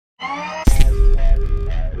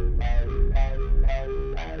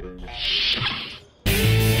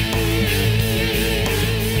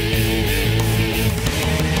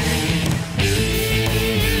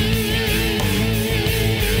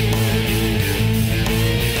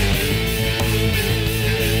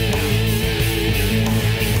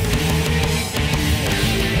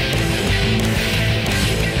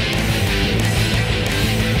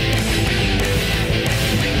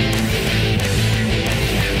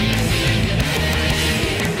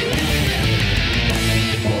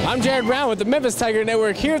I'm Jared Brown with the Memphis Tiger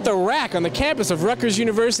Network here at the Rack on the campus of Rutgers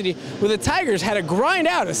University, where the Tigers had to grind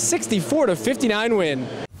out a 64-59 win.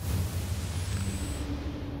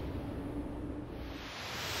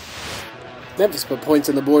 Memphis put points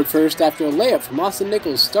on the board first after a layup from Austin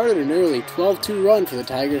Nichols started an early 12-2 run for the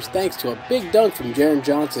Tigers thanks to a big dunk from Jaron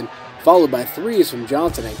Johnson, followed by threes from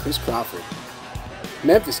Johnson and Chris Crawford.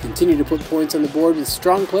 Memphis continued to put points on the board with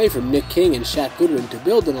strong play from Nick King and Shaq Goodwin to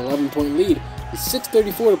build an 11-point lead with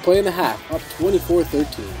 6:34 to play in the half, up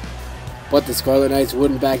 24-13. But the Scarlet Knights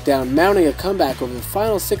wouldn't back down, mounting a comeback over the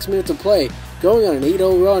final 6 minutes of play, going on an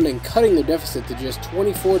 8-0 run and cutting their deficit to just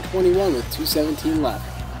 24-21 with 2:17 left.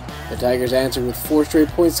 The Tigers answered with 4 straight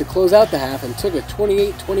points to close out the half and took a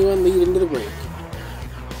 28-21 lead into the break.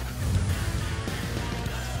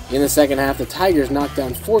 In the second half, the Tigers knocked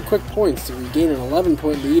down 4 quick points to regain an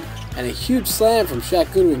 11-point lead, and a huge slam from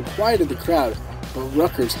Shaq Goodwin quieted the crowd, but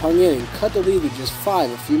Rutgers hung in and cut the lead to just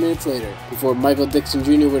 5 a few minutes later, before Michael Dixon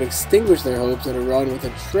Jr. would extinguish their hopes at a run with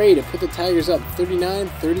a tray to put the Tigers up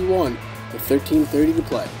 39-31 with 13:30 to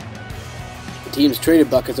play. The teams traded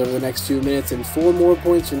buckets over the next few minutes, and 4 more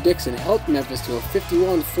points from Dixon helped Memphis to a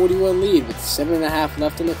 51-41 lead with 7.5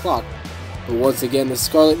 left on the clock. But once again, the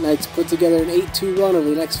Scarlet Knights put together an 8-2 run over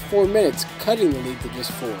the next 4 minutes, cutting the lead to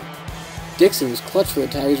just 4. Dixon was clutch for the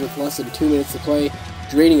Tigers with less than 2 minutes to play,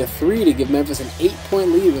 draining a 3 to give Memphis an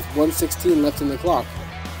 8-point lead with 1:16 left on the clock.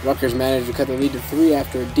 Rutgers managed to cut the lead to 3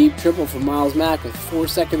 after a deep triple from Miles Mack with 4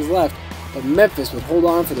 seconds left, but Memphis would hold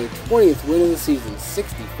on for their 20th win of the season,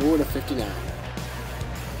 64-59.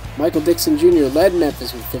 Michael Dixon Jr. led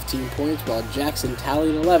Memphis with 15 points, while Jackson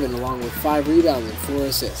tallied 11 along with 5 rebounds and 4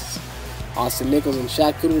 assists. Austin Nichols and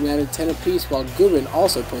Shaq Goodwin added 10 apiece, while Goodwin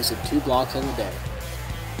also posted 2 blocks on the day.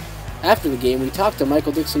 After the game, we talked to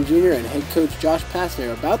Michael Dixon Jr. and head coach Josh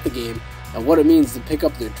Pastner about the game and what it means to pick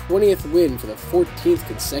up their 20th win for the 14th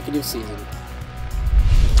consecutive season.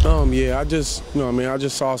 I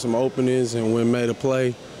just saw some openings and we made a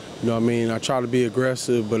play. I try to be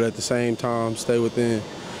aggressive, but at the same time stay within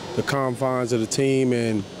the confines of the team.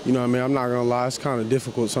 And I'm not gonna lie, it's kind of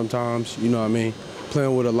difficult sometimes.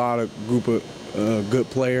 Playing with a lot of group of good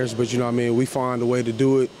players, but we find a way to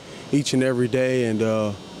do it each and every day, and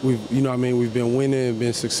we've been winning and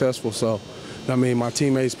been successful. So my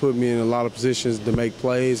teammates put me in a lot of positions to make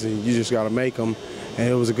plays, and you just got to make them. And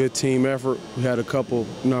it was a good team effort. We had a couple,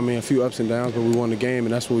 a few ups and downs, but we won the game,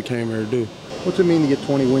 and that's what we came here to do. What's it mean to get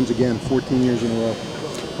 20 wins again, 14 years in a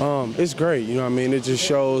row? It's great. It just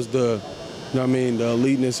shows the the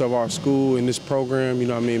eliteness of our school and this program.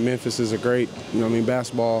 Memphis is a great,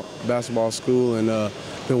 basketball school, and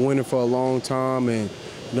been winning for a long time. And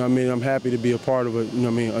I'm happy to be a part of a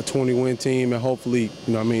 20-win team, and hopefully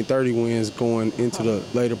 30 wins going into the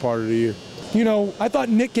later part of the year. I thought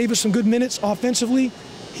Nick gave us some good minutes offensively.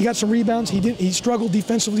 He got some rebounds. He struggled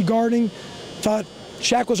defensively guarding. Thought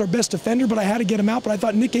Shaq was our best defender, but I had to get him out. But I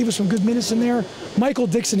thought Nick gave us some good minutes in there. Michael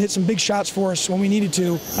Dixon hit some big shots for us when we needed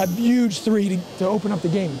to. A huge 3 to open up the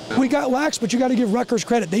game. We got lax, but you got to give Rutgers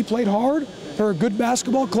credit. They played hard. They're a good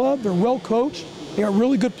basketball club. They're well coached. They are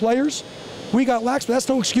really good players. We got lax, but that's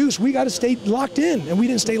no excuse. We got to stay locked in, and we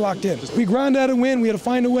didn't stay locked in. We ground out a win. We had to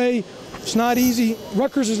find a way. It's not easy.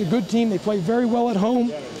 Rutgers is a good team. They play very well at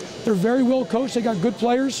home. They're very well coached. They got good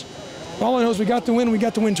players. All I know is we got to win, and we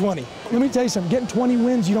got to win 20. Let me tell you something. Getting 20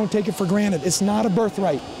 wins, you don't take it for granted. It's not a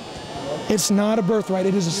birthright. It's not a birthright.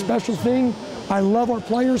 It is a special thing. I love our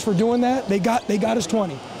players for doing that. They got us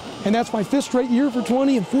 20. And that's my 5th straight year for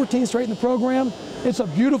 20 and 14th straight in the program. It's a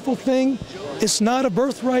beautiful thing. It's not a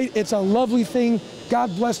birthright. It's a lovely thing.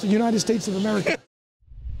 God bless the United States of America.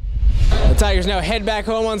 The Tigers now head back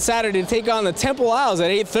home on Saturday to take on the Temple Owls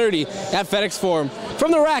at 8:30 at FedEx Forum.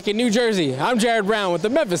 From the Rack in New Jersey, I'm Jared Brown with the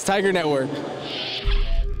Memphis Tiger Network.